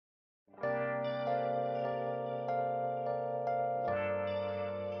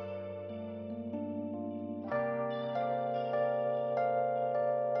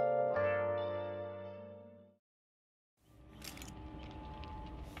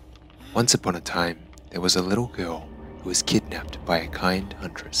Once upon a time, there was a little girl who was kidnapped by a kind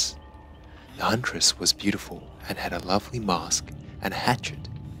huntress. The huntress was beautiful and had a lovely mask and a hatchet,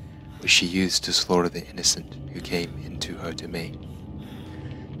 which she used to slaughter the innocent who came into her domain.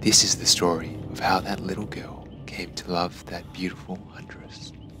 This is the story of how that little girl came to love that beautiful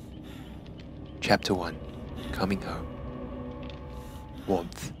huntress. Chapter 1. Coming Home.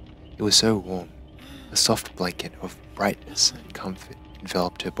 Warmth. It was so warm. A soft blanket of brightness and comfort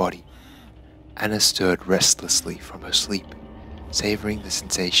enveloped her body. Anna stirred restlessly from her sleep, savoring the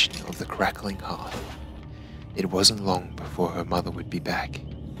sensation of the crackling hearth. It wasn't long before her mother would be back.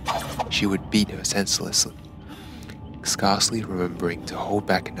 She would beat her senselessly, scarcely remembering to hold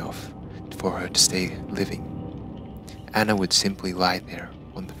back enough for her to stay living. Anna would simply lie there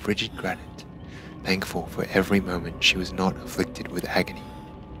on the frigid granite, thankful for every moment she was not afflicted with agony.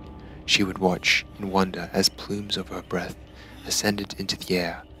 She would watch in wonder as plumes of her breath ascended into the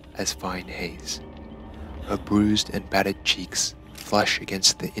air as fine haze. Her bruised and battered cheeks flush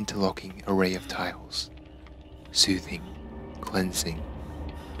against the interlocking array of tiles. Soothing, cleansing,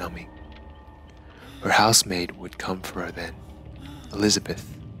 numbing. Her housemaid would come for her then,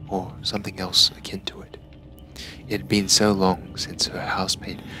 Elizabeth, or something else akin to it. It had been so long since her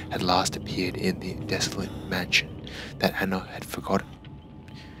housemaid had last appeared in the desolate mansion that Anna had forgotten.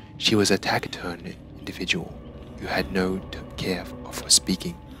 She was a taciturn individual who had no care for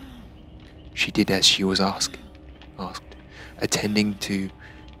speaking. She did as she was asked, attending to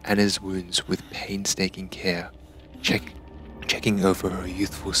Anna's wounds with painstaking care, checking over her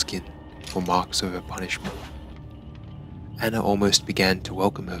youthful skin for marks of her punishment. Anna almost began to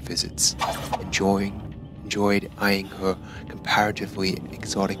welcome her visits, enjoyed eyeing her comparatively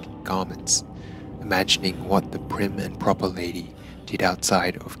exotic garments, imagining what the prim and proper lady did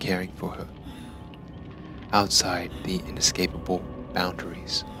outside of caring for her, outside the inescapable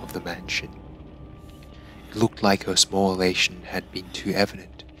boundaries of the mansion. It looked like her small elation had been too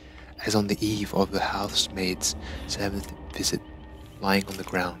evident, as on the eve of the housemaid's 7th visit, lying on the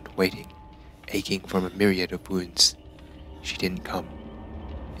ground, waiting, aching from a myriad of wounds, she didn't come.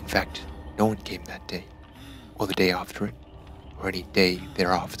 In fact, no one came that day, or the day after it, or any day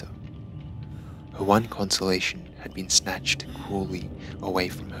thereafter. Her one consolation had been snatched cruelly away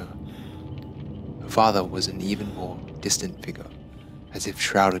from her. Her father was an even more distant figure, as if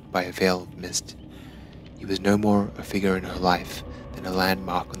shrouded by a veil of mist. He was no more a figure in her life than a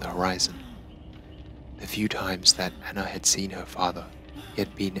landmark on the horizon. The few times that Anna had seen her father, he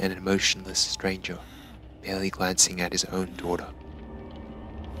had been an emotionless stranger, barely glancing at his own daughter.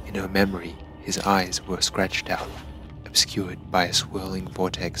 In her memory, his eyes were scratched out, obscured by a swirling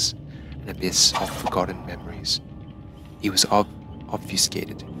vortex, an abyss of forgotten memories. He was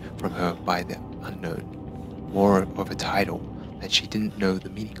obfuscated from her by the unknown, more of a title that she didn't know the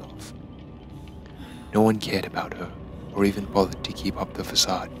meaning of. No one cared about her, or even bothered to keep up the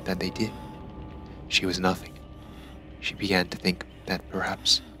facade that they did. She was nothing. She began to think that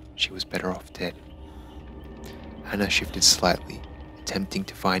perhaps she was better off dead. Anna shifted slightly, attempting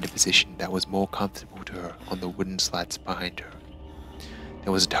to find a position that was more comfortable to her on the wooden slats behind her.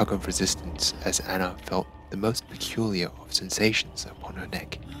 There was a tug of resistance as Anna felt the most peculiar of sensations upon her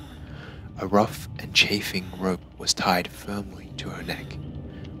neck. A rough and chafing rope was tied firmly to her neck,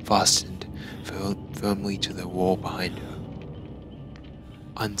 fastened firmly to the wall behind her.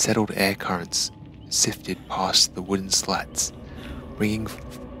 Unsettled air currents sifted past the wooden slats, bringing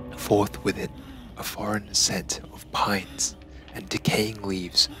forth with it a foreign scent of pines and decaying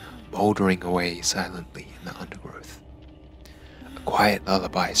leaves mouldering away silently in the undergrowth. A quiet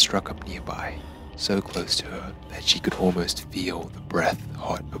lullaby struck up nearby, so close to her that she could almost feel the breath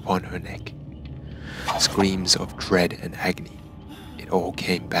hot upon her neck. Screams of dread and agony, it all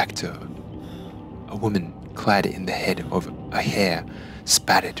came back to her. A woman clad in the head of a hare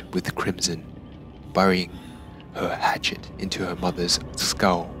spattered with crimson, burying her hatchet into her mother's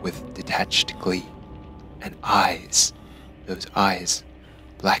skull with detached glee. And eyes, those eyes,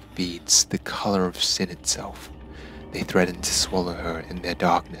 black beads, the color of sin itself. They threatened to swallow her in their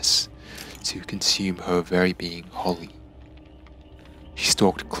darkness, to consume her very being wholly. She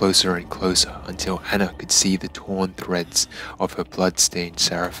stalked closer and closer until Anna could see the torn threads of her blood-stained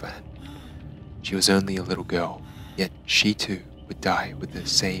sarafan. She was only a little girl, yet she too would die with the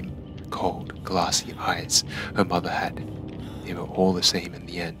same cold, glassy eyes her mother had. They were all the same in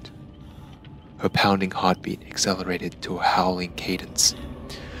the end. Her pounding heartbeat accelerated to a howling cadence.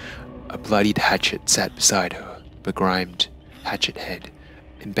 A bloodied hatchet sat beside her, begrimed hatchet head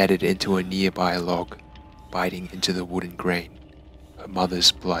embedded into a nearby log, biting into the wooden grain. Her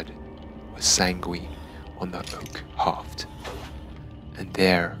mother's blood was sanguine on the oak haft. And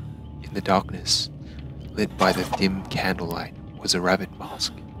there, In the darkness, lit by the dim candlelight, was a rabbit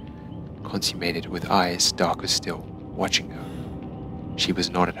mask, consummated with eyes darker still, watching her. She was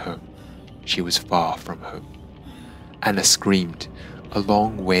not at home. She was far from home. Anna screamed. A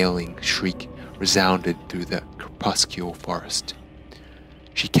long wailing shriek resounded through the crepuscular forest.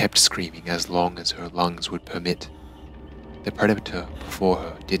 She kept screaming as long as her lungs would permit. The predator before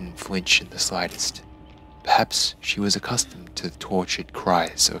her didn't flinch in the slightest. Perhaps she was accustomed to the tortured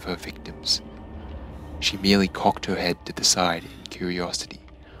cries of her victims. She merely cocked her head to the side in curiosity,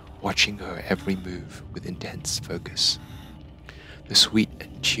 watching her every move with intense focus. The sweet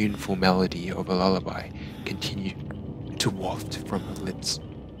and tuneful melody of a lullaby continued to waft from her lips.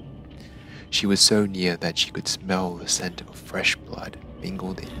 She was so near that she could smell the scent of fresh blood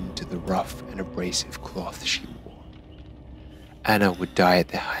mingled into the rough and abrasive cloth she wore. Anna would die at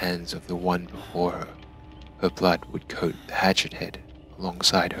the hands of the one before her. Her blood would coat the hatchet head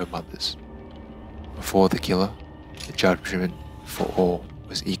alongside her mother's. Before the killer, the judgment for all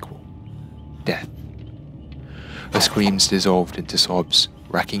was equal: death. Her screams dissolved into sobs,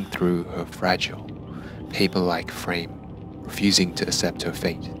 racking through her fragile, paper-like frame, refusing to accept her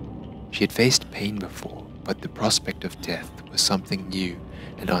fate. She had faced pain before, but the prospect of death was something new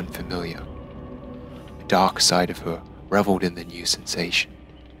and unfamiliar. The dark side of her reveled in the new sensation,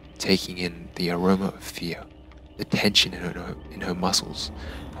 taking in the aroma of fear. The tension in her muscles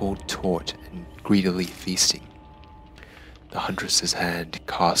pulled taut and greedily feasting. The huntress's hand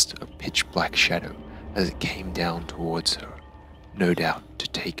cast a pitch-black shadow as it came down towards her, no doubt to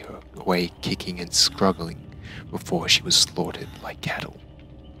take her away kicking and struggling before she was slaughtered like cattle.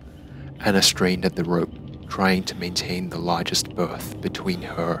 Anna strained at the rope, trying to maintain the largest berth between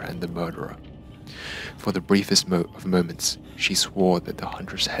her and the murderer. For the briefest of moments, she swore that the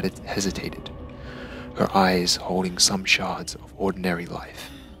huntress had hesitated, her eyes holding some shards of ordinary life.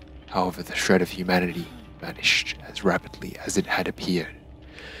 However, the shred of humanity vanished as rapidly as it had appeared,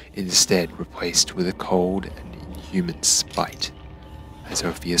 instead replaced with a cold and inhuman spite, as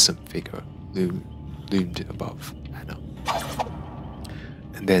her fearsome figure loomed above Anna.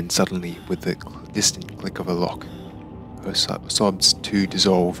 And then suddenly, with the distant click of a lock, her sobs too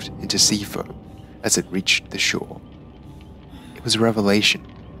dissolved into sea foam as it reached the shore. It was a revelation,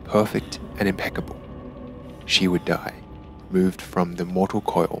 perfect and impeccable. She would die, removed from the mortal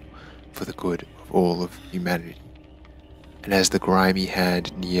coil for the good of all of humanity. And as the grimy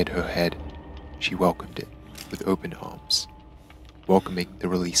hand neared her head, she welcomed it with open arms, welcoming the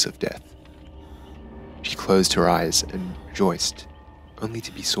release of death. She closed her eyes and rejoiced, only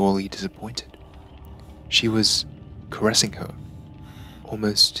to be sorely disappointed. She was caressing her,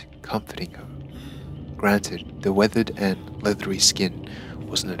 almost comforting her. Granted, the weathered and leathery skin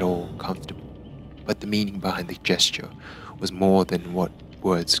wasn't at all comfortable, but the meaning behind the gesture was more than what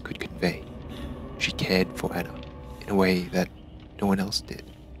words could convey. She cared for Anna in a way that no one else did.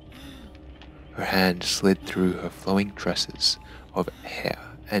 Her hand slid through her flowing tresses of hair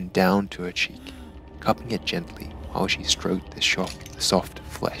and down to her cheek, cupping it gently while she stroked the soft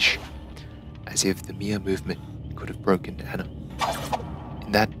flesh, as if the mere movement could have broken Anna.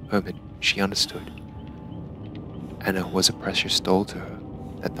 In that moment, she understood. Anna was a precious doll to her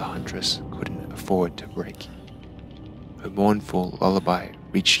that the huntress couldn't afford to break. Her mournful lullaby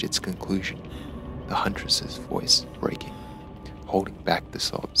reached its conclusion, the huntress's voice breaking, holding back the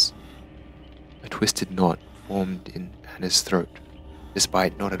sobs. A twisted knot formed in Anna's throat,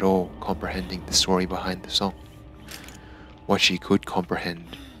 despite not at all comprehending the story behind the song. What she could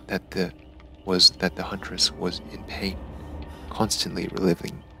comprehend was that the huntress was in pain, constantly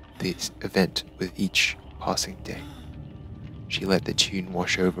reliving this event with each passing day. She let the tune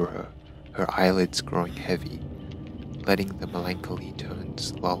wash over her eyelids growing heavy, letting the melancholy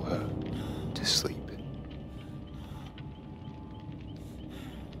tones lull her to sleep.